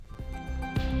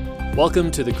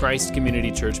Welcome to the Christ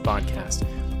Community Church podcast.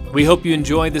 We hope you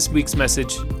enjoy this week's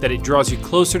message, that it draws you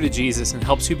closer to Jesus and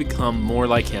helps you become more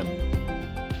like Him.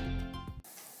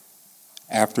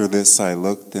 After this I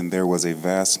looked, and there was a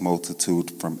vast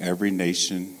multitude from every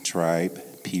nation,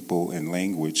 tribe, people, and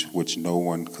language, which no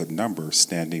one could number,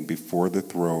 standing before the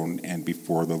throne and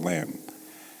before the Lamb.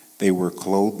 They were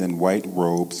clothed in white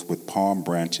robes with palm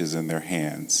branches in their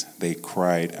hands. They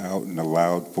cried out in a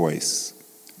loud voice,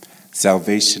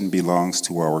 "Salvation belongs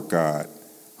to our God,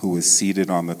 who is seated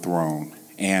on the throne,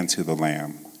 and to the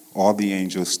Lamb." All the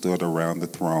angels stood around the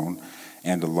throne,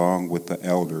 and along with the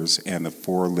elders and the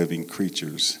 4 living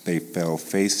creatures, they fell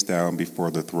face down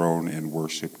before the throne and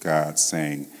worshiped God,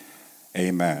 saying,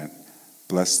 "Amen.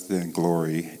 Blessings and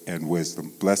glory and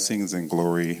wisdom,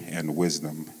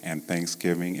 and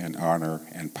thanksgiving and honor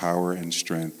and power and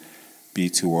strength be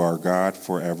to our God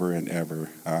forever and ever.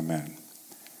 Amen."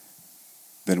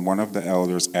 Then one of the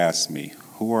elders asked me,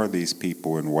 "Who are these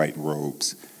people in white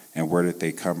robes, and where did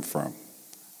they come from?"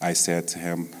 I said to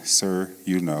him, "Sir,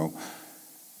 you know."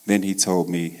 Then he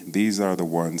told me, "These are the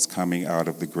ones coming out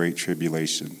of the great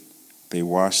tribulation. They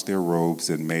washed their robes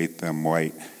and made them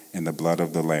white in the blood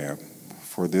of the Lamb.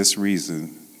 For this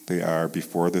reason they are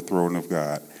before the throne of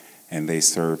God, and they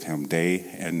serve Him day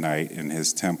and night in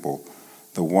His temple.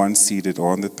 The one seated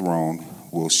on the throne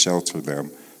will shelter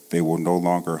them. They will no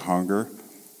longer hunger.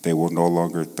 They will no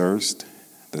longer thirst.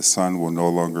 The sun will no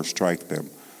longer strike them,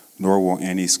 nor will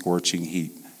any scorching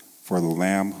heat. For the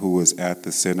Lamb who is at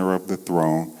the center of the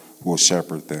throne will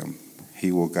shepherd them.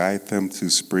 He will guide them to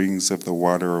springs of the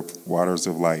waters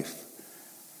of life,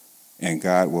 and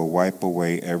God will wipe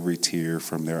away every tear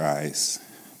from their eyes."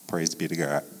 Praise be to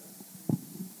God.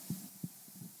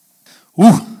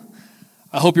 Woo!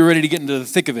 I hope you're ready to get into the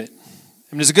thick of it.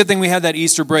 I mean, it's a good thing we had that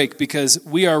Easter break, because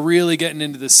we are really getting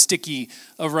into the sticky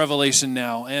of Revelation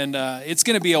now. And it's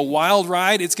going to be a wild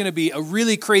ride. It's going to be a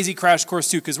really crazy crash course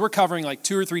too, because we're covering like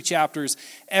 2 or 3 chapters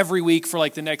every week for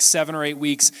like the next 7 or 8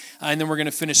 weeks. And then we're going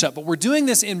to finish up. But we're doing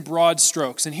this in broad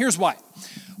strokes. And here's why.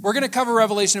 We're going to cover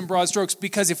Revelation in broad strokes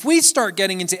because if we start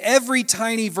getting into every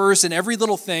tiny verse and every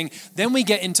little thing, then we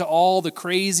get into all the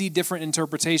crazy different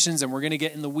interpretations, and we're going to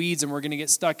get in the weeds, and we're going to get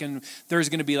stuck, and there's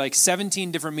going to be like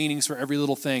 17 different meanings for every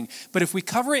little thing. But if we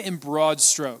cover it in broad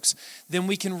strokes, then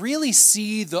we can really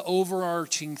see the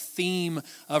overarching theme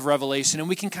of Revelation, and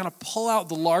we can kind of pull out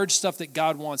the large stuff that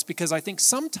God wants, because I think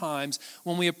sometimes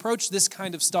when we approach this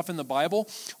kind of stuff in the Bible,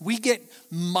 we get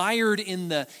mired in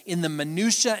the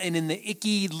minutia and in the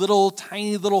icky little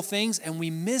tiny little things, and we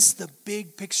miss the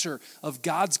big picture of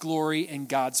God's glory and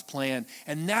God's plan.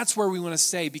 And that's where we want to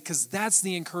stay, because that's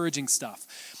the encouraging stuff.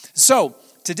 So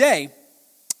today,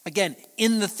 again,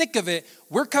 in the thick of it,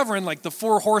 we're covering like the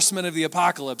 4 horsemen of the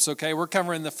apocalypse, okay? We're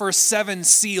covering the first 7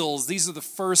 seals. These are the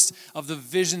first of the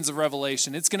visions of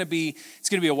Revelation. It's going to be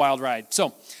a wild ride.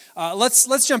 So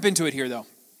let's jump into it here, though.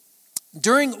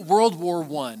 During World War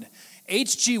I,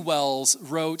 H.G. Wells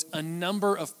wrote a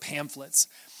number of pamphlets.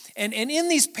 And in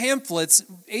these pamphlets,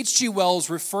 H.G. Wells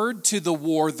referred to the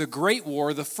war, the Great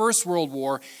War, the First World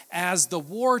War, as the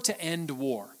war to end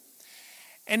war.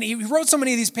 And he wrote so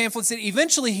many of these pamphlets that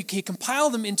eventually he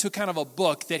compiled them into kind of a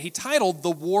book that he titled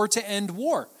The War to End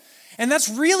War. And that's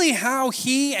really how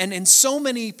he and so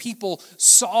many people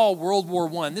saw World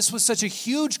War I. This was such a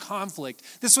huge conflict.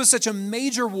 This was such a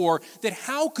major war that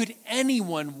how could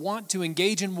anyone want to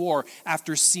engage in war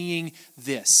after seeing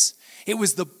this? It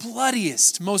was the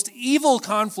bloodiest, most evil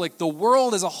conflict the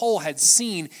world as a whole had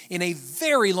seen in a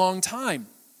very long time.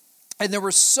 And there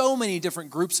were so many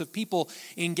different groups of people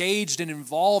engaged and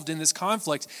involved in this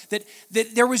conflict that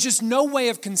there was just no way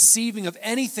of conceiving of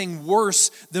anything worse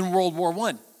than World War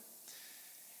I.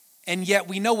 And yet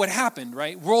we know what happened,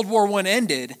 right? World War I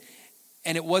ended,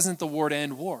 and it wasn't the war to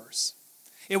end wars.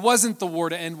 It wasn't the war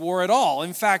to end war at all.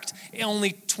 In fact,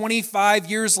 only 25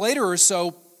 years later or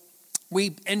so,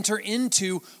 we enter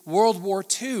into World War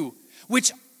II,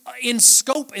 which in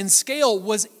scope and scale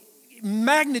was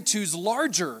magnitudes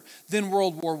larger than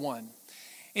World War I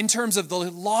in terms of the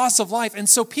loss of life. And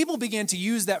so people began to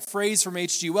use that phrase from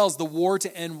H.G. Wells, the war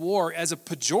to end war, as a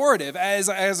pejorative, as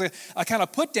a kind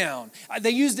of put down.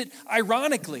 They used it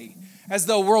ironically, as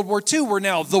though World War II were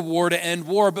now the war to end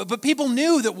war. But people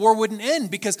knew that war wouldn't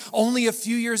end, because only a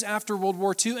few years after World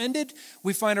War II ended,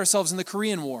 we find ourselves in the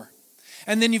Korean War.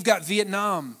 And then you've got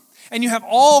Vietnam. And you have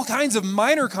all kinds of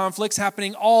minor conflicts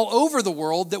happening all over the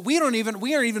world that we aren't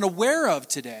even aware of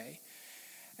today.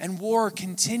 And war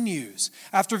continues.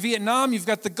 After Vietnam, you've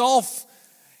got the Gulf.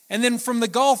 And then from the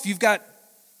Gulf, you're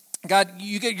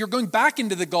going back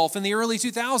into the Gulf in the early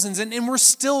 2000s, and we're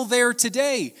still there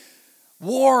today.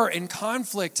 War and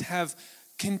conflict have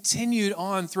continued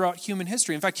on throughout human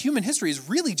history. In fact, human history is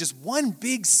really just one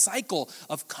big cycle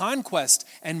of conquest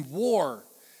and war.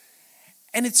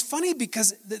 And it's funny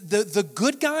because the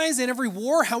good guys in every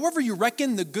war, however you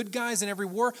reckon the good guys in every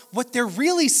war, what they're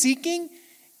really seeking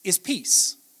is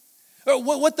peace.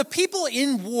 What the people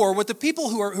in war, what the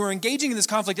people who are engaging in this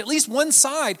conflict, at least one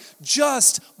side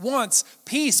just wants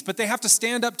peace, but they have to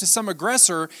stand up to some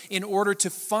aggressor in order to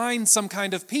find some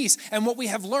kind of peace. And what we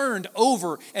have learned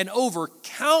over and over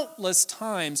countless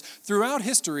times throughout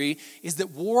history is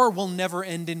that war will never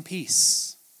end in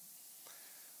peace.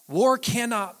 War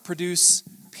cannot produce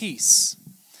peace.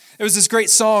 There was this great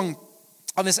song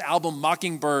on this album,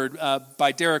 Mockingbird,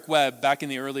 by Derek Webb back in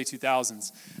the early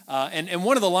 2000s. And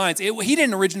one of the lines, he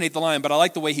didn't originate the line, but I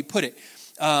like the way he put it.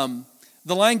 The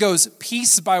line goes,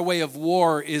 "Peace by way of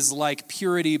war is like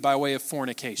purity by way of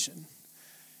fornication."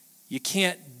 You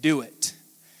can't do it.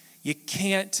 You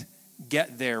can't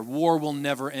get there. War will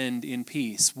never end in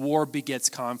peace. War begets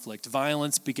conflict.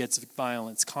 Violence begets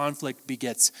violence. Conflict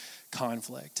begets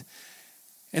conflict.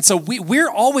 And so we're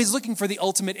always looking for the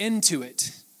ultimate end to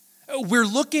it. We're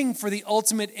looking for the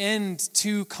ultimate end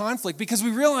to conflict because we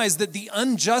realize that the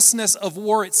unjustness of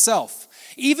war itself,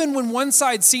 even when one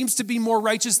side seems to be more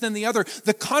righteous than the other,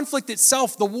 the conflict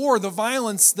itself, the war, the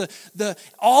violence,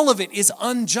 all of it is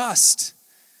unjust.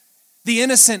 The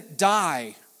innocent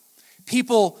die.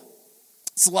 People's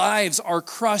lives are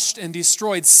crushed and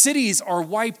destroyed. Cities are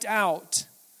wiped out.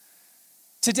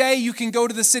 Today, you can go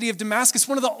to the city of Damascus,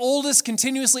 one of the oldest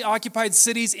continuously occupied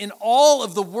cities in all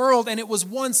of the world, and it was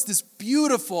once this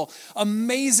beautiful,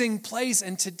 amazing place,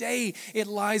 and today it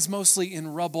lies mostly in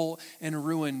rubble and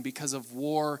ruin because of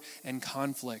war and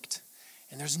conflict.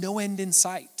 And there's no end in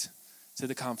sight to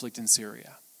the conflict in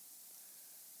Syria.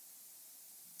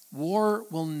 War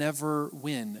will never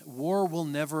win. War will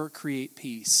never create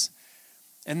peace.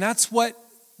 And that's what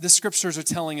the scriptures are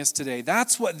telling us today.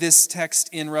 That's what this text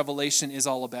in Revelation is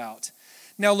all about.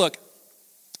 Now look,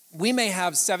 we may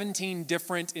have 17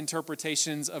 different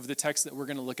interpretations of the text that we're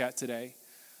going to look at today,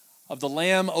 of the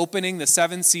Lamb opening the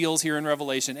 7 seals here in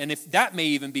Revelation. And if that may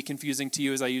even be confusing to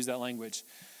you as I use that language.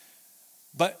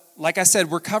 But like I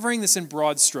said, we're covering this in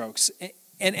broad strokes.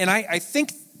 And I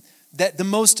think that the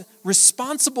most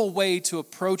responsible way to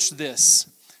approach this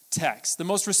text, the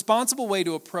most responsible way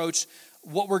to approach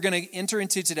what we're going to enter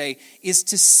into today is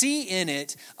to see in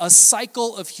it a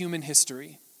cycle of human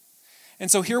history. And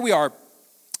so here we are.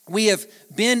 We have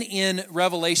been in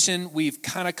Revelation. We've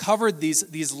kind of covered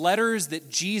these letters that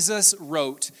Jesus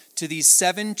wrote to these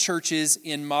 7 churches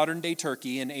in modern-day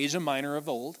Turkey, in Asia Minor of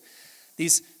old.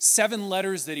 These 7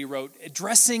 letters that he wrote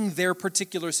addressing their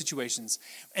particular situations.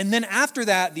 And then after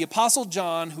that, the Apostle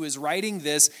John, who is writing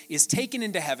this, is taken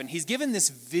into heaven. He's given this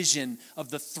vision of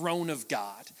the throne of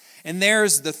God. And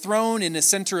there's the throne in the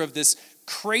center of this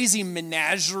crazy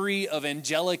menagerie of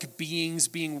angelic beings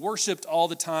being worshiped all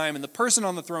the time. And the person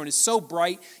on the throne is so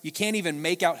bright, you can't even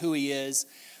make out who he is.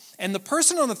 And the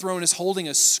person on the throne is holding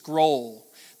a scroll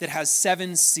that has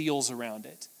 7 seals around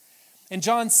it. And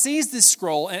John sees this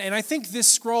scroll, and I think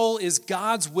this scroll is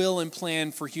God's will and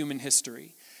plan for human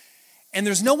history. And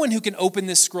there's no one who can open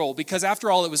this scroll because, after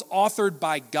all, it was authored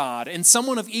by God. And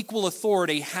someone of equal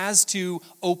authority has to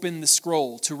open the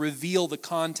scroll to reveal the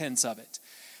contents of it.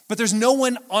 But there's no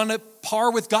one on a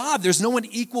par with God. There's no one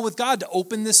equal with God to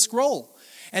open this scroll.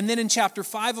 And then in chapter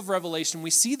 5 of Revelation,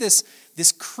 we see this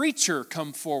creature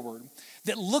come forward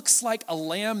that looks like a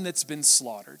lamb that's been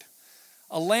slaughtered.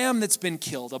 A lamb that's been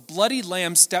killed. A bloody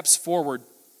lamb steps forward.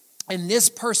 And this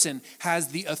person has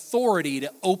the authority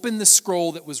to open the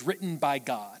scroll that was written by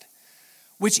God.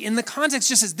 Which in the context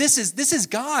just says, this is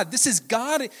God. This is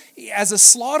God as a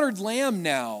slaughtered lamb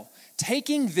now,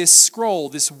 taking this scroll,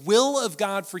 this will of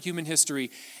God for human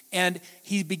history, and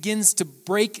he begins to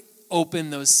break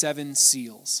open those 7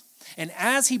 seals. And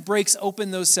as he breaks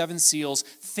open those 7 seals,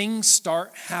 things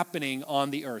start happening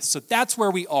on the earth. So that's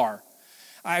where we are.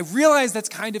 I realize that's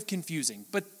kind of confusing,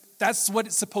 but that's what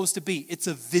it's supposed to be. It's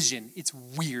a vision. It's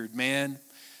weird, man.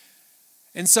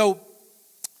 And so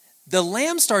the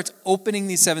Lamb starts opening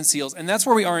these 7 seals, and that's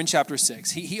where we are in chapter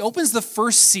 6. He opens the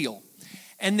first seal,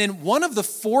 and then one of the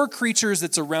 4 creatures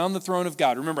that's around the throne of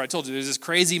God. Remember, I told you there's this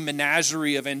crazy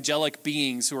menagerie of angelic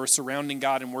beings who are surrounding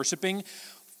God and worshiping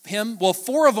him. Well,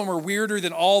 4 of them are weirder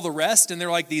than all the rest, and they're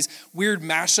like these weird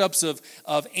mashups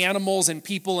of animals and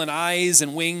people and eyes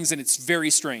and wings, and it's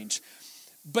very strange.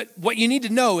 But what you need to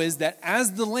know is that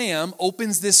as the Lamb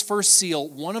opens this first seal,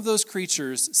 one of those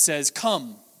creatures says,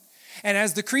 "Come." And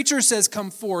as the creature says,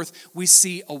 "Come forth," we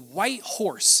see a white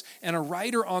horse and a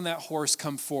rider on that horse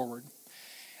come forward.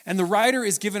 And the rider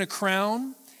is given a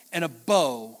crown and a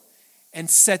bow and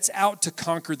sets out to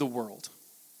conquer the world.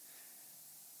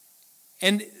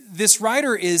 And this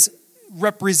rider is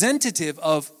representative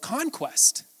of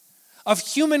conquest, of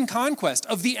human conquest,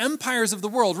 of the empires of the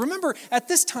world. Remember, at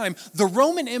this time, the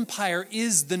Roman Empire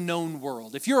is the known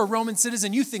world. If you're a Roman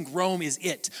citizen, you think Rome is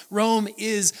it. Rome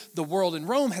is the world, and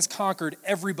Rome has conquered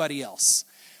everybody else.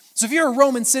 So if you're a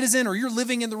Roman citizen or you're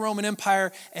living in the Roman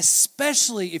Empire,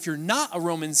 especially if you're not a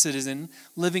Roman citizen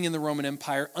living in the Roman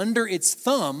Empire under its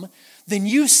thumb, then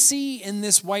you see in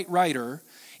this white rider,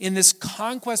 in this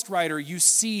conquest rider, you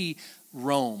see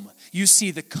Rome. You see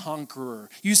the conqueror.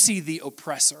 You see the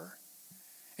oppressor.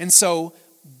 And so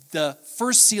the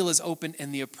first seal is open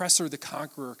and the oppressor, the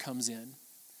conqueror, comes in.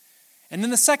 And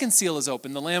then the second seal is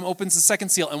open. The Lamb opens the second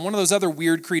seal, and one of those other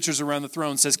weird creatures around the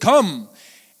throne says, "Come!"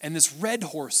 And this red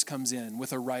horse comes in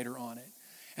with a rider on it.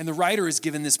 And the rider is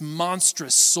given this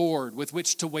monstrous sword with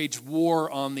which to wage war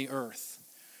on the earth.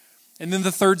 And then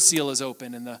the third seal is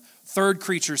open, and the third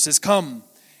creature says, "Come."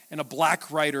 And a black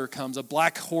rider comes, a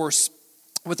black horse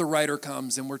with a rider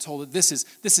comes, and we're told that this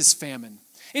is famine.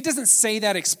 It doesn't say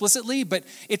that explicitly, but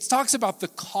it talks about the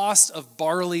cost of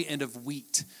barley and of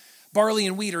wheat. Barley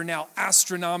and wheat are now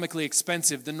astronomically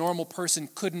expensive. The normal person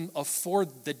couldn't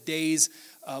afford the day's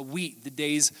wheat, the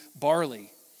day's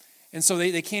barley. And so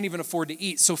they can't even afford to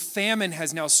eat. So famine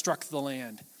has now struck the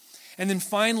land. And then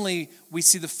finally, we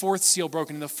see the fourth seal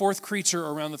broken, and the fourth creature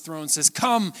around the throne says,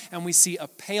 "Come," and we see a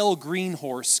pale green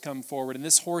horse come forward, and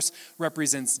this horse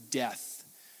represents death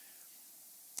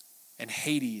and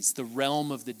Hades, the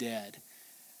realm of the dead.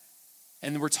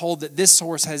 And we're told that this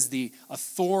horse has the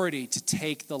authority to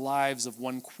take the lives of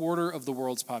 1/4 of the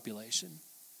world's population.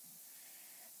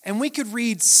 And we could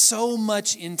read so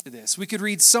much into this. We could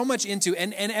read so much into,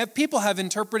 and people have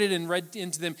interpreted and read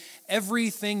into them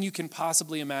everything you can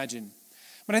possibly imagine.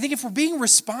 But I think if we're being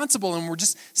responsible and we're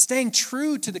just staying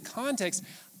true to the context,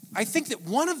 I think that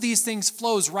one of these things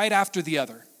flows right after the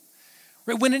other.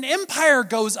 Right? When an empire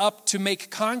goes up to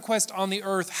make conquest on the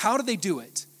earth, how do they do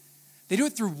it? They do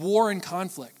it through war and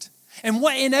conflict. And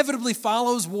what inevitably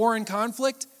follows war and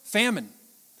conflict? Famine.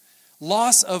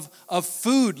 Loss of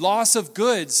food, loss of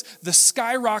goods, the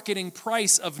skyrocketing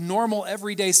price of normal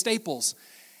everyday staples.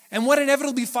 And what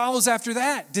inevitably follows after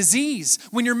that? Disease.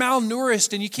 When you're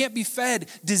malnourished and you can't be fed,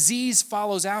 disease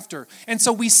follows after. And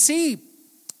so we see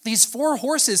these four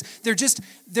horses, they're just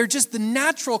the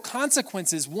natural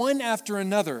consequences, one after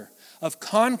another, of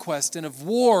conquest and of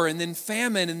war and then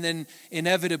famine and then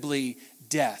inevitably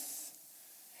death.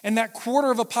 And that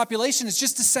 1/4 of a population is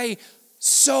just to say,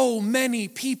 so many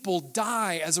people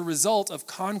die as a result of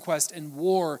conquest and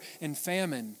war and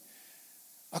famine.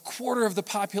 1/4 of the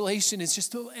population is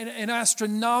just an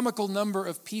astronomical number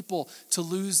of people to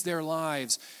lose their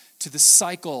lives to the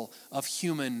cycle of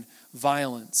human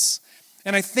violence.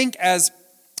 And I think as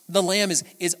the Lamb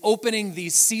is opening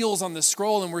these seals on the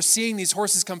scroll and we're seeing these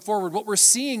horses come forward, what we're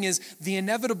seeing is the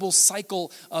inevitable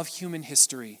cycle of human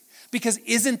history. Because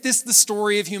isn't this the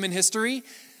story of human history?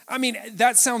 I mean,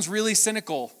 that sounds really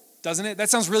cynical, doesn't it? That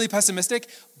sounds really pessimistic,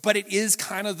 but it is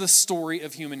kind of the story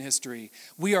of human history.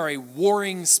 We are a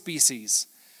warring species.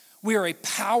 We are a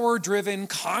power-driven,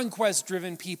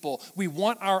 conquest-driven people. We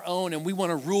want our own, and we want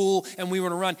to rule, and we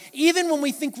want to run. Even when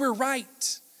we think we're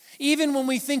right, even when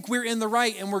we think we're in the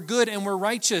right, and we're good, and we're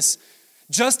righteous,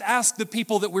 just ask the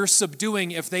people that we're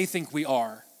subduing if they think we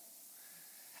are.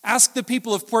 Ask the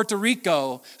people of Puerto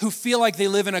Rico who feel like they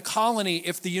live in a colony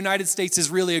if the United States is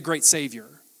really a great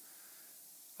savior.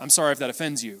 I'm sorry if that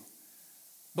offends you.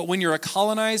 But when you're a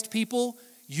colonized people,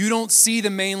 you don't see the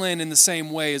mainland in the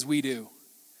same way as we do.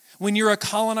 When you're a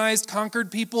colonized,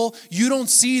 conquered people, you don't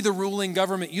see the ruling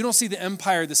government. You don't see the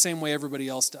empire the same way everybody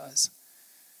else does.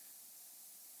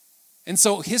 And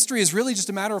so history is really just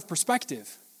a matter of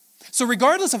perspective. So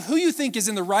regardless of who you think is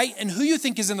in the right and who you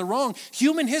think is in the wrong,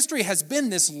 human history has been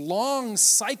this long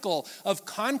cycle of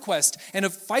conquest and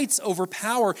of fights over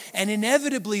power and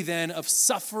inevitably then of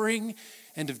suffering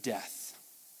and of death.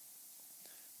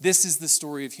 This is the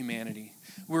story of humanity.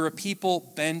 We're a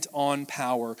people bent on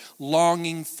power,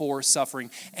 longing for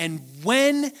suffering. And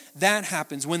when that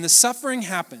happens, when the suffering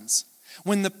happens,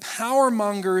 when the power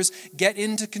mongers get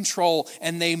into control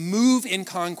and they move in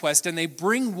conquest and they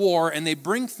bring war and they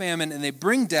bring famine and they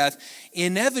bring death,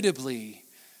 inevitably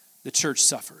the church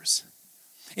suffers.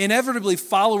 Inevitably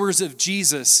followers of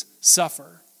Jesus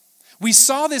suffer. We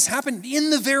saw this happen in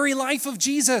the very life of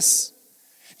Jesus.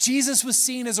 Jesus was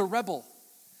seen as a rebel.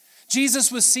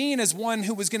 Jesus was seen as one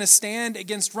who was going to stand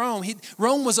against Rome.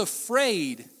 Rome was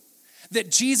afraid that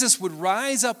Jesus would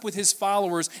rise up with his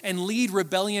followers and lead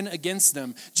rebellion against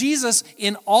them. Jesus,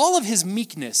 in all of his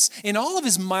meekness, in all of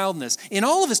his mildness, in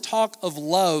all of his talk of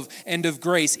love and of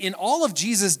grace, in all of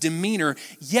Jesus' demeanor,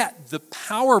 yet the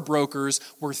power brokers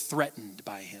were threatened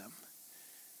by him.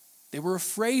 They were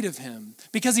afraid of him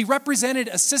because he represented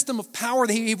a system of power.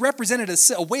 He represented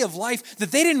a way of life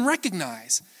that they didn't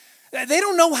recognize. They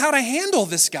don't know how to handle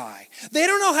this guy. They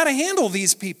don't know how to handle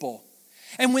these people.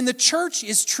 And when the church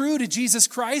is true to Jesus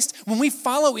Christ, when we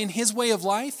follow in his way of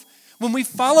life, when we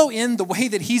follow in the way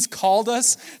that he's called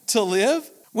us to live,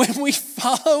 when we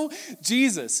follow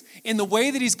Jesus in the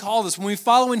way that he's called us, when we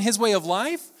follow in his way of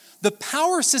life, the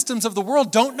power systems of the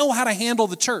world don't know how to handle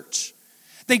the church.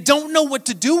 They don't know what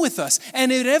to do with us.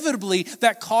 And inevitably,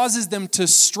 that causes them to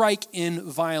strike in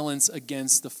violence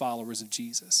against the followers of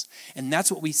Jesus. And that's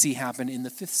what we see happen in the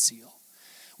fifth seal.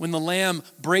 When the Lamb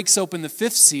breaks open the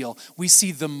fifth seal, we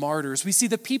see the martyrs. We see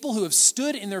the people who have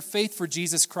stood in their faith for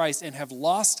Jesus Christ and have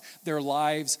lost their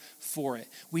lives for it.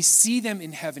 We see them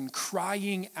in heaven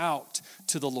crying out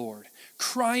to the Lord,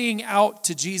 crying out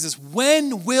to Jesus,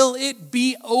 when will it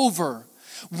be over?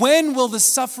 When will the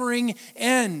suffering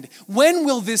end? When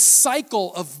will this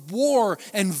cycle of war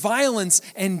and violence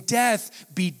and death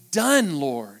be done,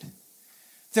 Lord?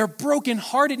 They're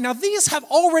brokenhearted. Now, these have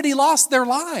already lost their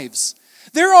lives.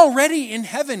 They're already in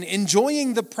heaven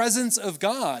enjoying the presence of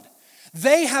God.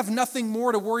 They have nothing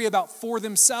more to worry about for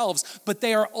themselves, but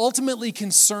they are ultimately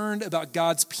concerned about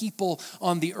God's people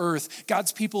on the earth,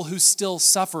 God's people who still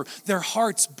suffer. Their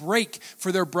hearts break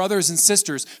for their brothers and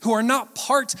sisters who are not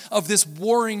part of this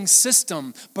warring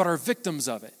system, but are victims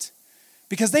of it.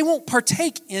 Because they won't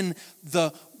partake in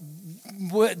the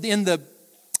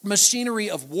machinery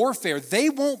of warfare. They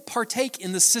won't partake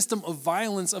in the system of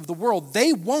violence of the world.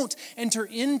 They won't enter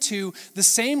into the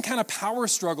same kind of power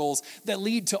struggles that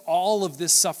lead to all of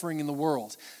this suffering in the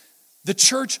world. The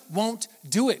church won't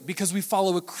do it because we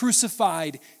follow a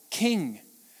crucified king.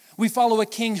 We follow a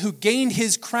king who gained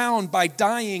his crown by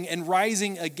dying and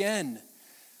rising again.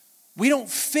 We don't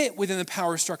fit within the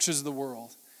power structures of the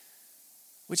world,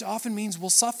 which often means we'll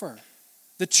suffer.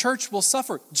 The church will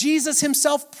suffer. Jesus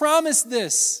himself promised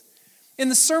this. In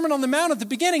the Sermon on the Mount at the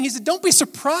beginning, he said, don't be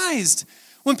surprised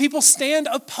when people stand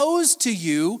opposed to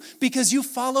you because you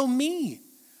follow me.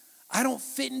 I don't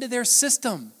fit into their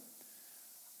system.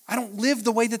 I don't live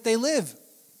the way that they live.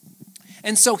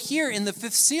 And so here in the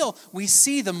fifth seal, we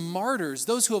see the martyrs,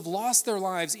 those who have lost their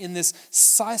lives in this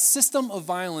system of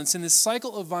violence, in this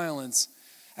cycle of violence,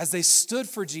 as they stood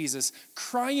for Jesus,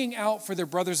 crying out for their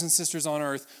brothers and sisters on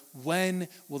earth, when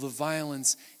will the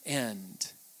violence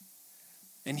end?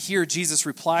 And here Jesus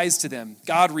replies to them.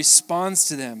 God responds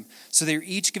to them. So they were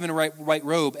each given a white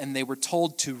robe, and they were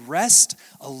told to rest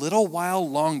a little while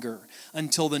longer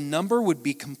until the number would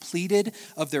be completed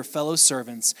of their fellow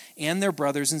servants and their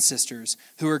brothers and sisters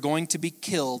who are going to be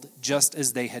killed just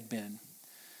as they had been.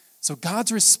 So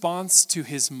God's response to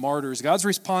his martyrs, God's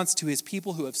response to his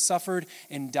people who have suffered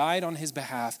and died on his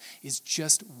behalf is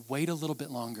just wait a little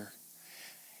bit longer.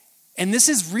 And this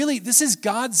is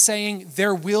God saying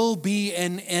there will be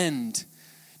an end.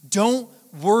 Don't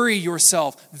worry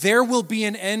yourself. There will be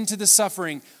an end to the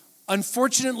suffering.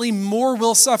 Unfortunately, more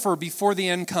will suffer before the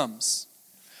end comes.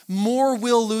 More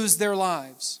will lose their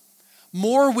lives.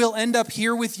 More will end up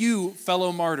here with you,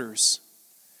 fellow martyrs.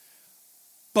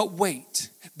 But wait,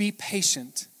 be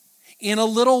patient. In a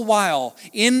little while,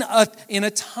 in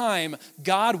a time,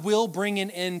 God will bring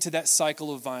an end to that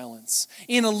cycle of violence.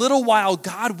 In a little while,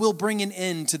 God will bring an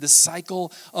end to the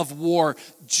cycle of war.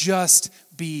 Just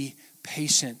be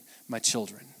patient, my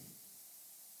children.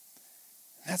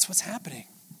 That's what's happening.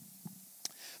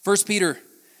 1 Peter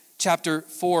chapter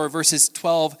 4, verses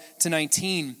 12 to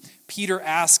 19, Peter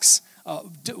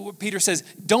says,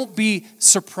 don't be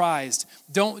surprised.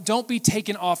 Don't be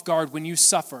taken off guard when you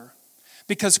suffer.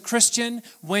 Because Christian,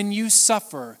 when you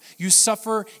suffer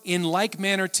in like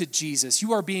manner to Jesus.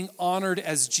 You are being honored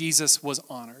as Jesus was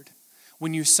honored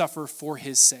when you suffer for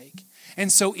his sake.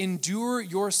 And so endure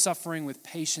your suffering with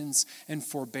patience and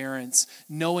forbearance,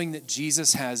 knowing that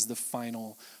Jesus has the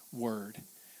final word.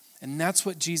 And that's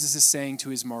what Jesus is saying to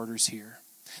his martyrs here.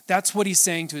 That's what he's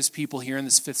saying to his people here in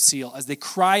this fifth seal. As they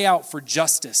cry out for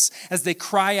justice, as they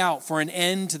cry out for an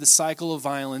end to the cycle of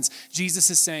violence, Jesus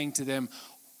is saying to them,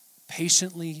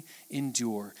 patiently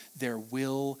endure. There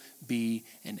will be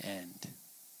an end.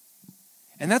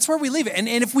 And that's where we leave it. And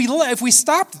if we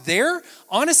stopped there,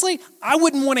 honestly, I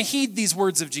wouldn't want to heed these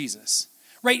words of Jesus.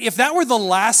 Right? If that were the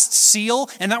last seal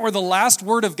and that were the last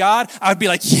word of God, I'd be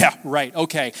like, yeah, right,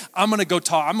 okay. I'm going to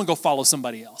go follow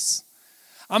somebody else.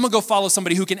 I'm going to go follow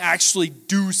somebody who can actually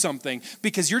do something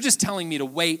because you're just telling me to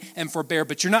wait and forbear,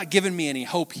 but you're not giving me any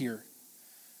hope here.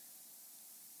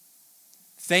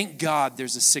 Thank God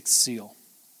there's a sixth seal.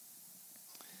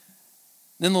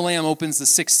 Then the Lamb opens the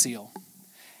sixth seal,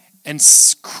 and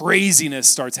craziness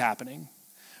starts happening.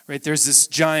 Right? There's this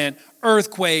giant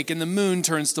earthquake, and the moon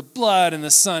turns to blood, and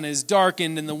the sun is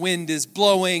darkened, and the wind is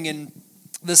blowing, and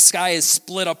the sky is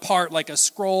split apart like a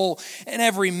scroll, and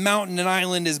every mountain and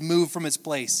island is moved from its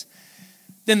place.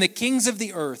 Then the kings of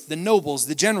the earth, the nobles,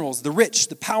 the generals, the rich,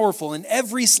 the powerful, and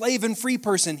every slave and free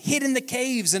person hid in the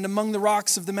caves and among the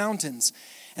rocks of the mountains.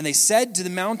 And they said to the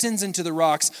mountains and to the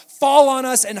rocks, fall on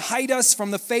us and hide us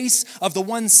from the face of the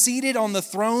one seated on the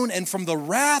throne and from the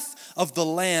wrath of the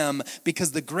Lamb,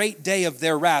 because the great day of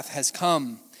their wrath has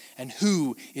come. And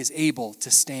who is able to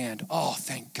stand? Oh,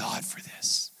 thank God for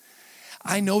this.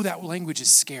 I know that language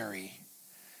is scary.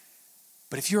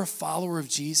 But if you're a follower of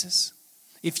Jesus,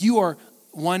 if you are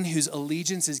one whose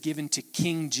allegiance is given to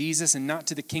King Jesus and not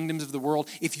to the kingdoms of the world,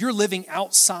 if you're living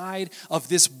outside of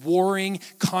this warring,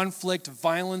 conflict,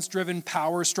 violence-driven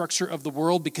power structure of the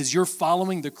world because you're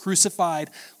following the crucified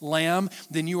Lamb,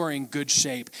 then you are in good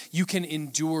shape. You can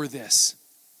endure this.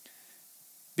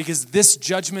 Because this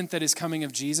judgment that is coming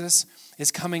of Jesus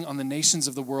is coming on the nations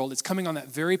of the world. It's coming on that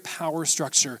very power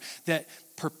structure that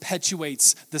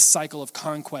perpetuates the cycle of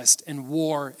conquest and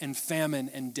war and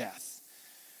famine and death.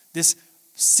 This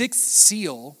sixth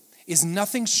seal is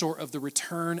nothing short of the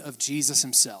return of Jesus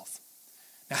himself.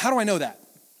 Now, how do I know that?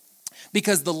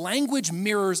 Because the language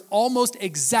mirrors almost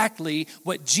exactly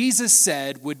what Jesus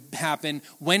said would happen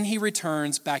when he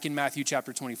returns back in Matthew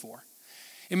chapter 24.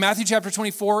 In Matthew chapter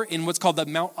 24, in what's called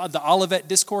the Olivet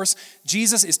Discourse,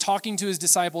 Jesus is talking to his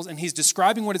disciples and he's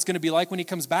describing what it's going to be like when he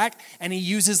comes back, and he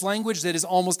uses language that is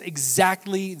almost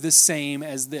exactly the same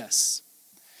as this.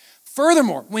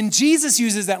 Furthermore, when Jesus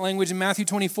uses that language in Matthew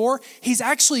 24, he's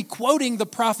actually quoting the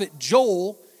prophet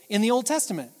Joel in the Old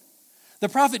Testament. The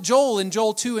prophet Joel in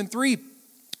Joel 2 and 3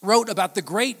 wrote about the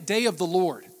great day of the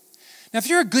Lord. Now, if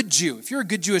you're a good Jew, if you're a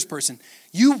good Jewish person,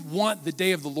 you want the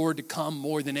day of the Lord to come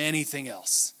more than anything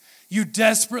else. You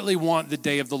desperately want the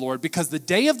day of the Lord because the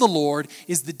day of the Lord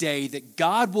is the day that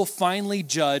God will finally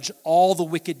judge all the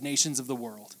wicked nations of the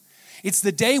world. It's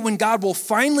the day when God will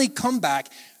finally come back,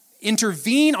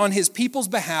 intervene on his people's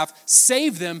behalf,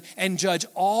 save them, and judge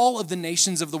all of the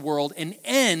nations of the world and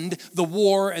end the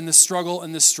war and the struggle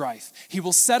and the strife. He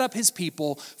will set up his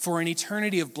people for an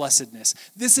eternity of blessedness.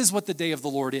 This is what the day of the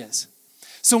Lord is.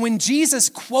 So when Jesus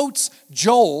quotes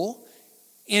Joel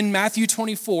in Matthew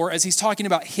 24, as he's talking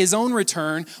about his own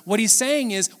return, what he's saying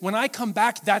is, when I come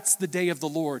back, that's the day of the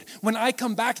Lord. When I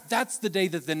come back, that's the day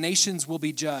that the nations will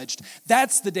be judged.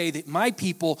 That's the day that my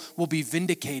people will be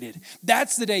vindicated.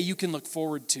 That's the day you can look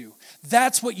forward to.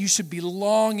 That's what you should be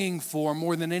longing for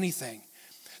more than anything.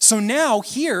 So now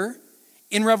here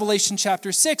in Revelation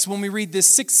chapter 6, when we read this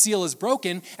sixth seal is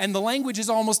broken, and the language is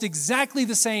almost exactly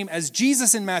the same as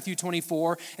Jesus in Matthew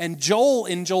 24 and Joel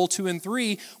in Joel 2 and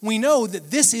 3, we know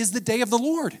that this is the day of the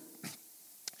Lord.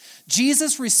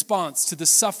 Jesus' response to the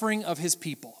suffering of his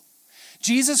people,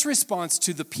 Jesus' response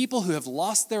to the people who have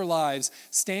lost their lives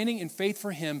standing in faith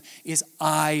for him is,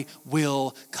 I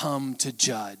will come to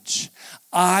judge.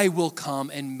 I will come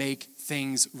and make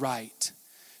things right.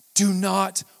 Do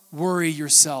not worry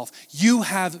yourself. You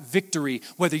have victory.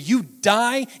 Whether you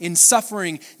die in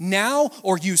suffering now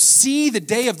or you see the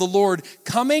day of the Lord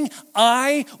coming,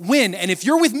 I win. And if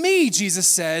you're with me, Jesus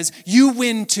says, you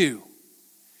win too.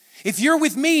 If you're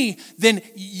with me, then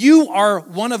you are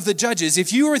one of the judges.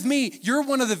 If you're with me, you're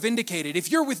one of the vindicated. If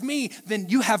you're with me, then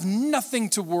you have nothing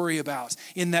to worry about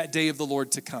in that day of the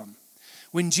Lord to come,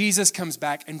 when Jesus comes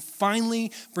back and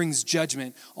finally brings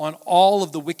judgment on all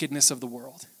of the wickedness of the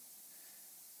world.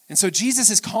 And so Jesus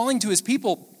is calling to his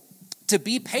people to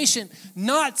be patient,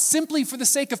 not simply for the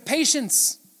sake of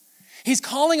patience. He's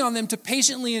calling on them to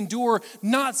patiently endure,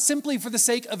 not simply for the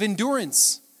sake of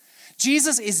endurance.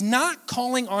 Jesus is not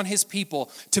calling on his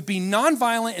people to be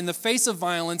nonviolent in the face of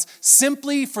violence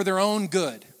simply for their own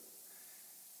good.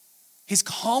 He's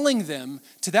calling them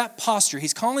to that posture.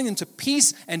 He's calling them to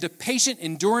peace and to patient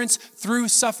endurance through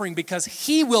suffering, because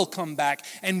he will come back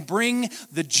and bring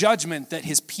the judgment that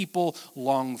his people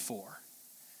long for.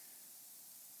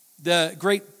 The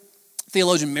great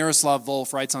theologian Miroslav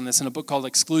Volf writes on this in a book called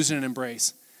Exclusion and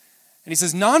Embrace. And he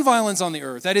says, nonviolence on the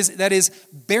earth, that is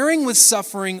bearing with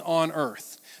suffering on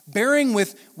earth, bearing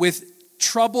with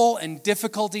trouble and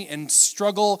difficulty and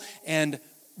struggle and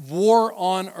war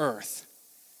on earth,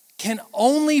 can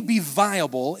only be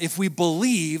viable if we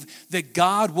believe that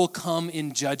God will come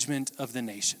in judgment of the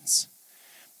nations.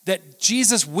 that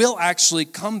Jesus will actually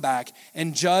come back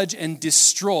and judge and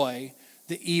destroy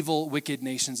the evil, wicked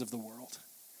nations of the world.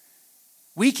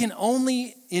 We can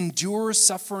only endure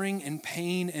suffering and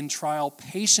pain and trial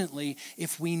patiently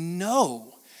if we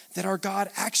know that our God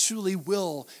actually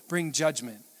will bring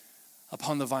judgment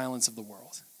upon the violence of the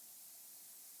world.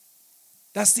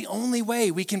 That's the only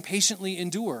way we can patiently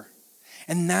endure.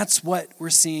 And that's what we're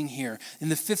seeing here. In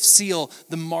the fifth seal,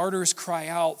 the martyrs cry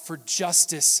out for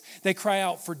justice. They cry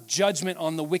out for judgment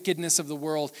on the wickedness of the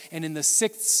world. And in the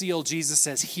sixth seal, Jesus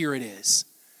says, here it is.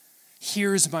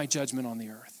 Here's my judgment on the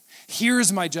earth.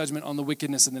 Here's my judgment on the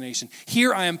wickedness of the nation.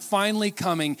 Here I am finally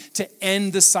coming to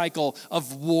end the cycle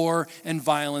of war and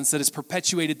violence that is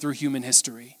perpetuated through human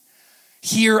history.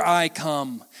 Here I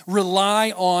come.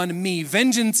 Rely on me.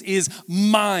 Vengeance is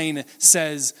mine,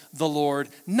 says the Lord,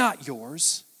 not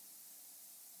yours.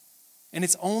 And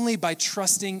it's only by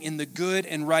trusting in the good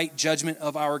and right judgment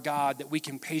of our God that we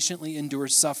can patiently endure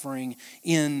suffering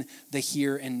in the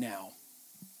here and now.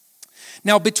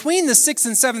 Now, between the sixth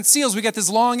and seventh seals, we got this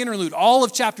long interlude, all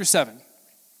of chapter 7.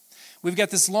 We've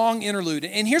got this long interlude.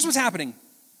 And here's what's happening.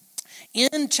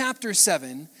 In chapter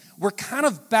 7, we're kind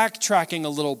of backtracking a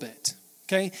little bit.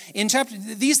 Okay?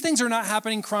 These things are not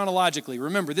happening chronologically.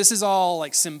 Remember, this is all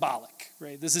like symbolic,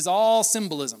 right? This is all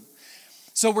symbolism.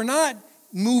 So we're not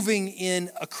moving in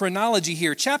a chronology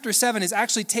here. Chapter 7 is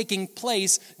actually taking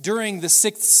place during the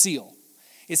sixth seal.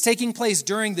 It's taking place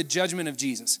during the judgment of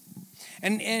Jesus.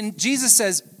 And Jesus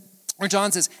says, or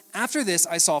John says, after this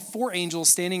I saw 4 angels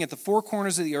standing at the 4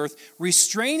 corners of the earth,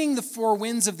 restraining the 4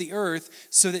 winds of the earth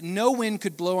so that no wind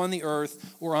could blow on the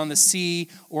earth or on the sea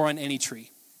or on any tree.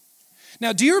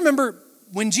 Now, do you remember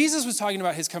when Jesus was talking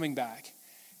about his coming back,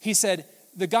 he said,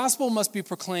 the gospel must be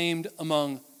proclaimed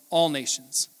among all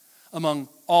nations, among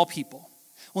all people.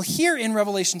 Well, here in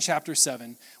Revelation chapter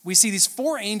 7, we see these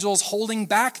 4 angels holding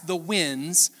back the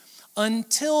winds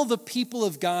until the people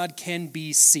of God can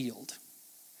be sealed.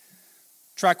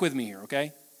 Track with me here,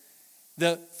 okay?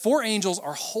 The 4 angels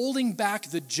are holding back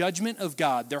the judgment of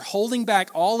God. They're holding back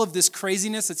all of this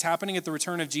craziness that's happening at the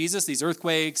return of Jesus, these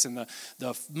earthquakes and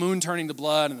the moon turning to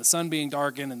blood and the sun being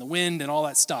darkened and the wind and all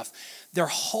that stuff. They're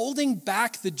holding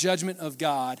back the judgment of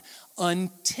God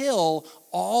until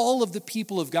all of the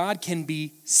people of God can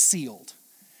be sealed.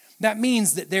 That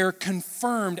means that they're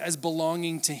confirmed as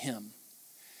belonging to him.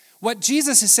 What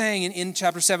Jesus is saying in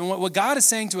chapter 7, what God is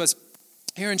saying to us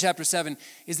here in chapter 7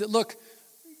 is that, look,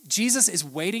 Jesus is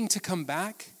waiting to come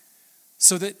back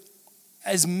so that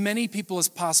as many people as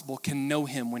possible can know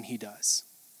him when he does.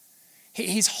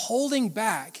 He's holding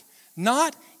back,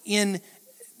 not in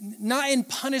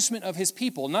punishment of his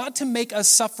people, not to make us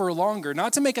suffer longer,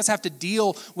 not to make us have to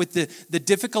deal with the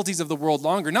difficulties of the world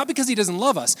longer, not because he doesn't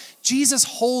love us. Jesus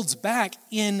holds back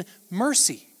in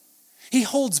mercy. He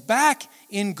holds back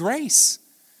in grace.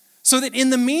 So that in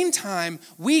the meantime,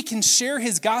 we can share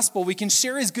his gospel, we can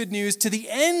share his good news to the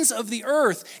ends of the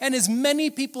earth, and as many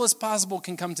people as possible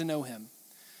can come to know him.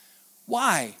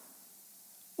 Why?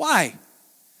 Why?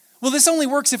 Well, this only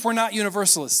works if we're not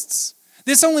universalists.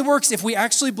 This only works if we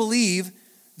actually believe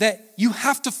that you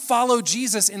have to follow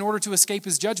Jesus in order to escape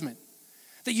his judgment,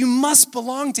 that you must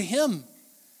belong to him,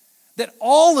 that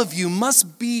all of you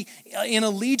must be in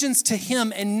allegiance to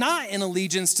him and not in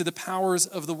allegiance to the powers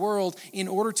of the world in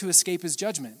order to escape his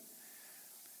judgment.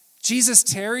 Jesus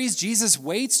tarries, Jesus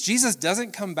waits, Jesus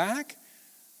doesn't come back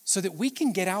so that we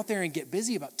can get out there and get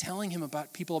busy about telling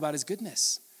people about his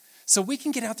goodness. So we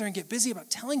can get out there and get busy about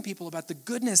telling people about the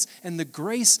goodness and the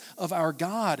grace of our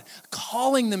God,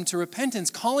 calling them to repentance,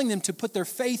 calling them to put their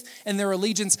faith and their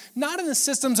allegiance, not in the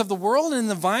systems of the world and in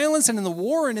the violence and in the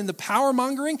war and in the power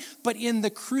mongering, but in the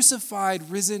crucified,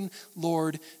 risen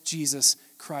Lord Jesus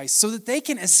Christ, so that they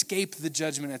can escape the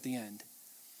judgment at the end.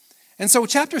 And so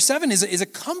chapter 7 is a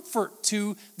comfort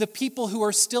to the people who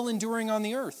are still enduring on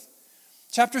the earth.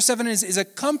 Chapter 7 is a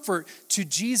comfort to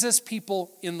Jesus'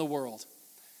 people in the world.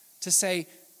 To say,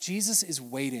 Jesus is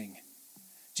waiting.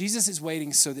 Jesus is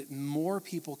waiting so that more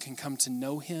people can come to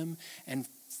know him and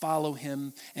follow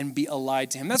him and be allied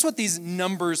to him. That's what these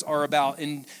numbers are about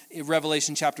in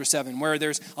Revelation chapter 7, where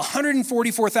there's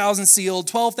 144,000 sealed,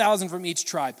 12,000 from each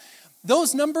tribe.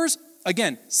 Those numbers,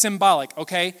 again, symbolic,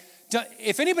 okay?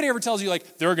 If anybody ever tells you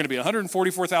like there are going to be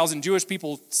 144,000 Jewish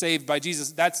people saved by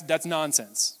Jesus, that's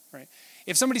nonsense, right?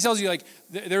 If somebody tells you like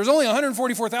there's only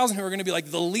 144,000 who are going to be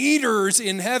like the leaders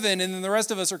in heaven and then the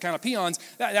rest of us are kind of peons,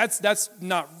 that's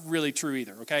not really true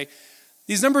either, okay?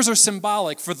 These numbers are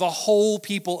symbolic for the whole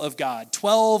people of God.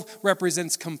 12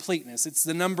 represents completeness. It's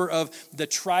the number of the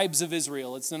tribes of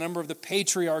Israel. It's the number of the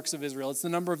patriarchs of Israel. It's the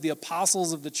number of the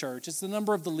apostles of the church. It's the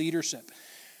number of the leadership.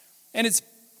 And it's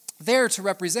there to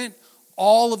represent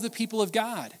all of the people of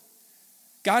God.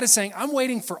 God is saying, I'm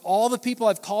waiting for all the people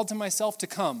I've called to myself to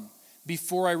come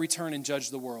before I return and judge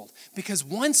the world. Because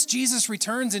once Jesus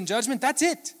returns in judgment, that's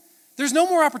it. There's no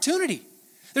more opportunity.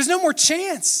 There's no more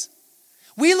chance.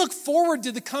 We look forward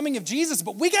to the coming of Jesus,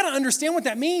 but we got to understand what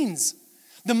that means.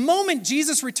 The moment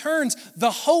Jesus returns,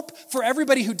 the hope for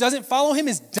everybody who doesn't follow him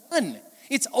is done.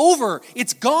 It's over.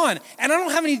 It's gone. And I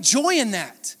don't have any joy in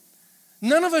that.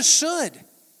 None of us should.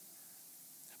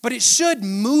 But it should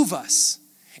move us.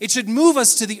 It should move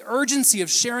us to the urgency of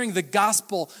sharing the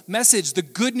gospel message, the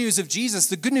good news of Jesus,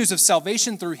 the good news of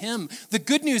salvation through him, the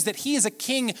good news that he is a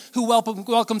king who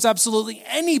welcomes absolutely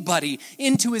anybody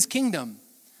into his kingdom.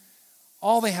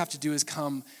 All they have to do is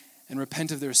come and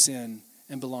repent of their sin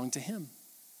and belong to him.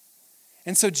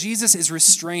 And so Jesus is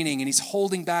restraining and he's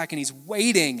holding back and he's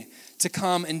waiting to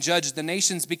come and judge the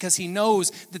nations because he knows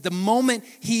that the moment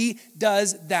he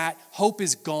does that, hope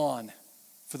is gone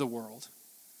for the world.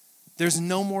 There's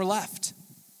no more left.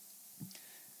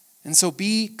 And so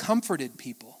be comforted,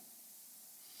 people.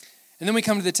 And then we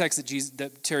come to the text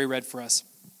that Terry read for us,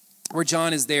 where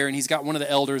John is there and he's got one of the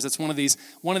elders. It's one of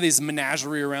these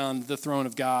menagerie around the throne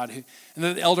of God. And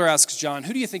the elder asks John,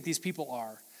 who do you think these people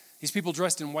are? These people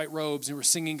dressed in white robes who were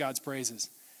singing God's praises.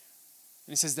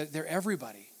 And he says that they're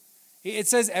everybody. It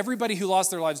says everybody who lost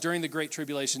their lives during the Great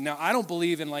Tribulation. Now, I don't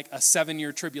believe in like a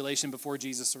 7-year tribulation before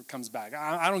Jesus comes back.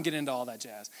 I don't get into all that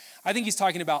jazz. I think he's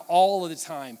talking about all of the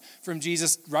time from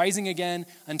Jesus rising again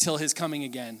until his coming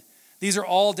again. These are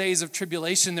all days of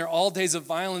tribulation. They're all days of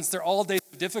violence. They're all days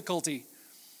of difficulty.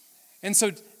 And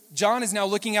so John is now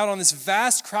looking out on this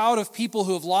vast crowd of people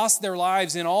who have lost their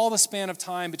lives in all the span of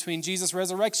time between Jesus'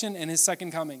 resurrection and his second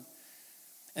coming.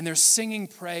 And they're singing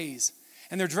praise.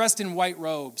 And they're dressed in white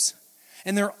robes.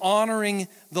 And they're honoring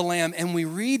the Lamb. And we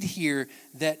read here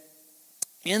that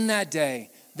in that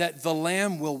day, that the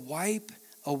Lamb will wipe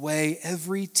away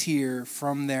every tear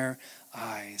from their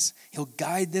eyes. He'll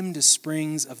guide them to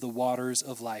springs of the waters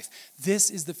of life. This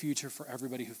is the future for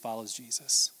everybody who follows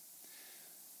Jesus.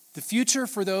 The future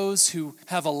for those who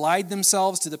have allied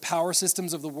themselves to the power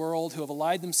systems of the world, who have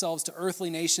allied themselves to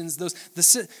earthly nations,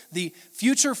 the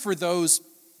future for those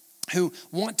who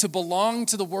want to belong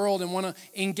to the world and want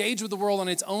to engage with the world on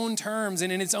its own terms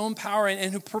and in its own power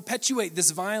and who perpetuate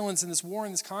this violence and this war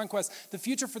and this conquest, the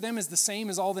future for them is the same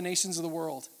as all the nations of the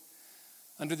world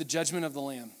under the judgment of the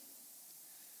Lamb.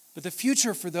 But the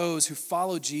future for those who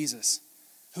follow Jesus,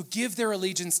 who give their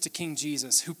allegiance to King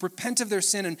Jesus, who repent of their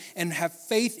sin and have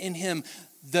faith in him,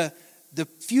 the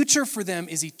future for them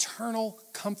is eternal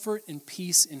comfort and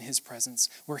peace in his presence,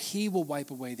 where he will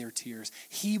wipe away their tears.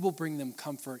 He will bring them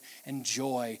comfort and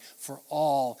joy for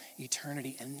all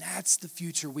eternity. And that's the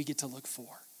future we get to look for.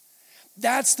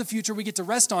 That's the future we get to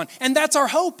rest on. And that's our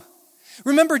hope.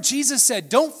 Remember, Jesus said,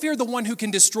 don't fear the one who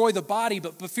can destroy the body,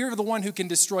 but fear the one who can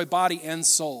destroy body and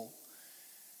soul.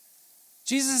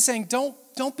 Jesus is saying,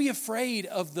 don't be afraid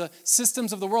of the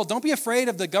systems of the world. Don't be afraid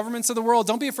of the governments of the world.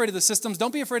 Don't be afraid of the systems.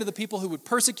 Don't be afraid of the people who would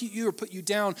persecute you or put you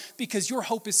down, because your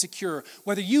hope is secure.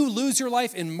 Whether you lose your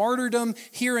life in martyrdom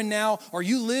here and now, or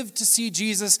you live to see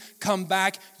Jesus come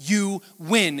back, you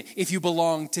win if you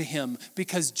belong to him,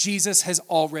 because Jesus has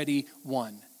already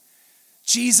won.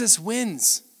 Jesus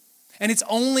wins. And it's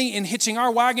only in hitching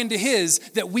our wagon to his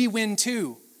that we win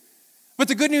too. But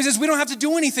the good news is we don't have to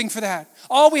do anything for that.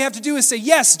 All we have to do is say,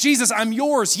 yes, Jesus, I'm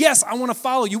yours. Yes, I want to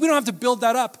follow you. We don't have to build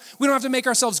that up. We don't have to make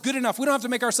ourselves good enough. We don't have to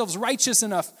make ourselves righteous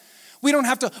enough. We don't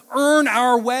have to earn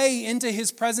our way into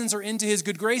his presence or into his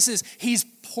good graces. He's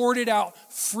poured it out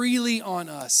freely on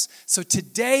us. So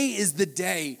today is the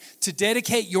day to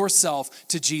dedicate yourself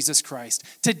to Jesus Christ.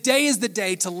 Today is the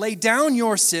day to lay down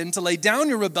your sin, to lay down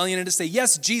your rebellion, and to say,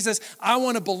 yes, Jesus, I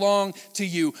want to belong to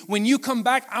you. When you come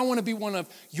back, I want to be one of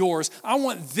yours. I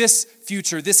want this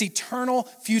future, this eternal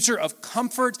future of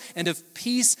comfort and of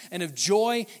peace and of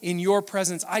joy in your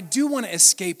presence. I do want to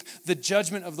escape the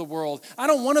judgment of the world. I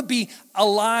don't want to be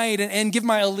allied and give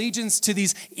my allegiance to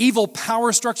these evil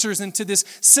power structures and to this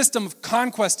system of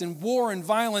conquest and war and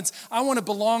violence. I want to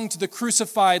belong to the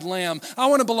crucified Lamb. I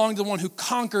want to belong to the one who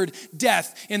conquered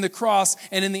death in the cross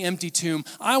and in the empty tomb.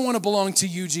 I want to belong to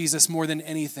you, Jesus, more than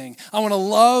anything. I want to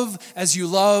love as you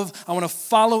love. I want to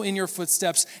follow in your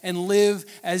footsteps and live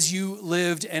as you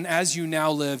lived and as you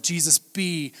now live. Jesus,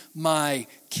 be my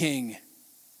King.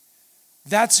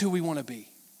 That's who we want to be.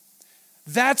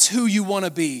 That's who you want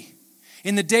to be.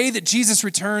 In the day that Jesus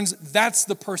returns, that's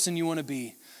the person you want to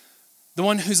be. The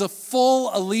one whose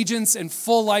full allegiance and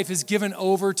full life is given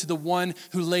over to the one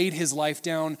who laid his life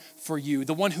down for you.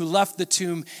 The one who left the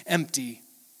tomb empty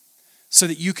so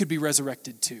that you could be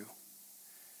resurrected too.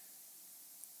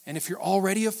 And if you're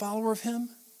already a follower of him,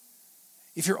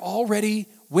 if you're already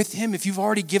with him, if you've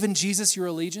already given Jesus your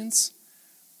allegiance,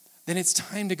 then it's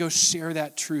time to go share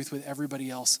that truth with everybody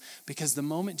else, because the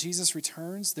moment Jesus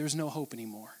returns, there's no hope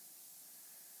anymore.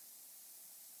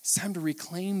 It's time to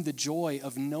reclaim the joy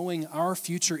of knowing our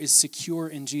future is secure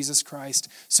in Jesus Christ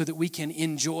so that we can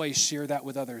share that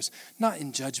with others. Not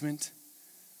in judgment,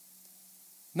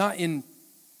 not in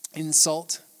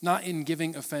insult, not in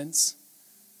giving offense,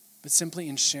 but simply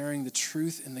in sharing the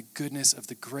truth and the goodness of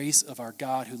the grace of our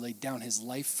God who laid down his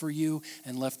life for you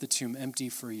and left the tomb empty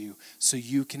for you so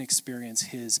you can experience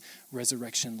his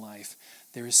resurrection life.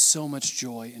 There is so much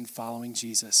joy in following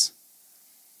Jesus.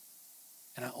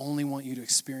 And I only want you to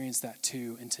experience that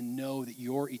too, and to know that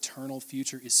your eternal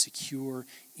future is secure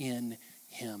in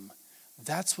him.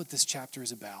 That's what this chapter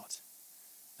is about.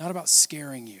 Not about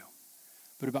scaring you,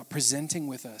 but about presenting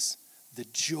with us the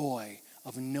joy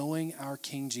of knowing our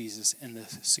King Jesus and the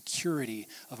security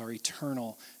of our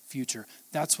eternal future.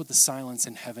 That's what the silence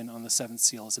in heaven on the seventh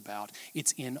seal is about.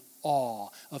 It's in awe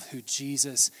of who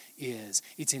Jesus is.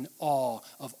 It's in awe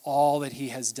of all that he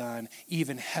has done.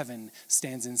 Even heaven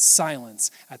stands in silence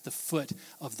at the foot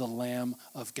of the Lamb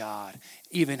of God.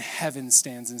 Even heaven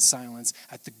stands in silence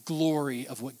at the glory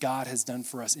of what God has done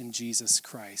for us in Jesus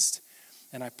Christ.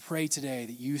 And I pray today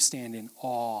that you stand in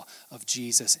awe of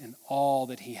Jesus and all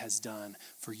that he has done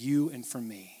for you and for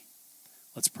me.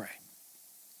 Let's pray.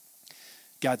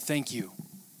 God, thank you.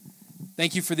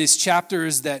 Thank you for these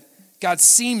chapters that, God,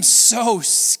 seem so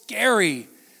scary,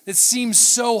 that seem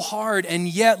so hard, and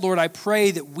yet, Lord, I pray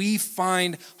that we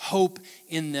find hope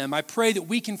in them. I pray that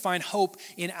we can find hope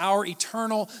in our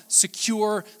eternal,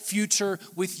 secure future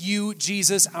with you,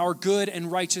 Jesus, our good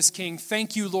and righteous King.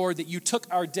 Thank you, Lord, that you took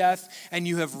our death and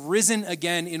you have risen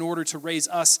again in order to raise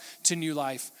us to new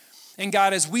life. And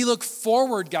God, as we look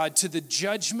forward, God, to the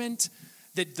judgment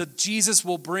that Jesus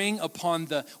will bring upon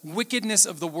the wickedness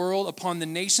of the world, upon the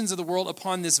nations of the world,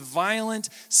 upon this violent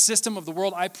system of the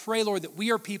world, I pray, Lord, that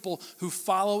we are people who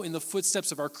follow in the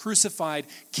footsteps of our crucified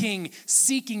King,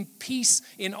 seeking peace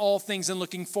in all things and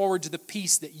looking forward to the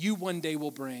peace that you one day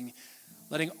will bring,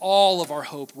 letting all of our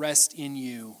hope rest in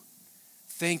you.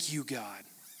 Thank you, God.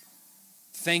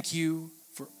 Thank you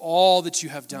for all that you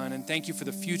have done, and thank you for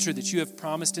the future that you have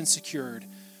promised and secured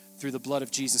through the blood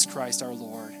of Jesus Christ our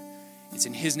Lord. It's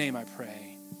in his name I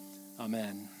pray.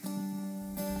 Amen.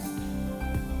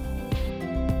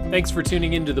 Thanks for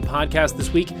tuning into the podcast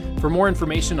this week. For more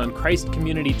information on Christ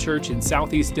Community Church in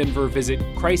Southeast Denver, visit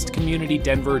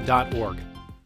christcommunitydenver.org.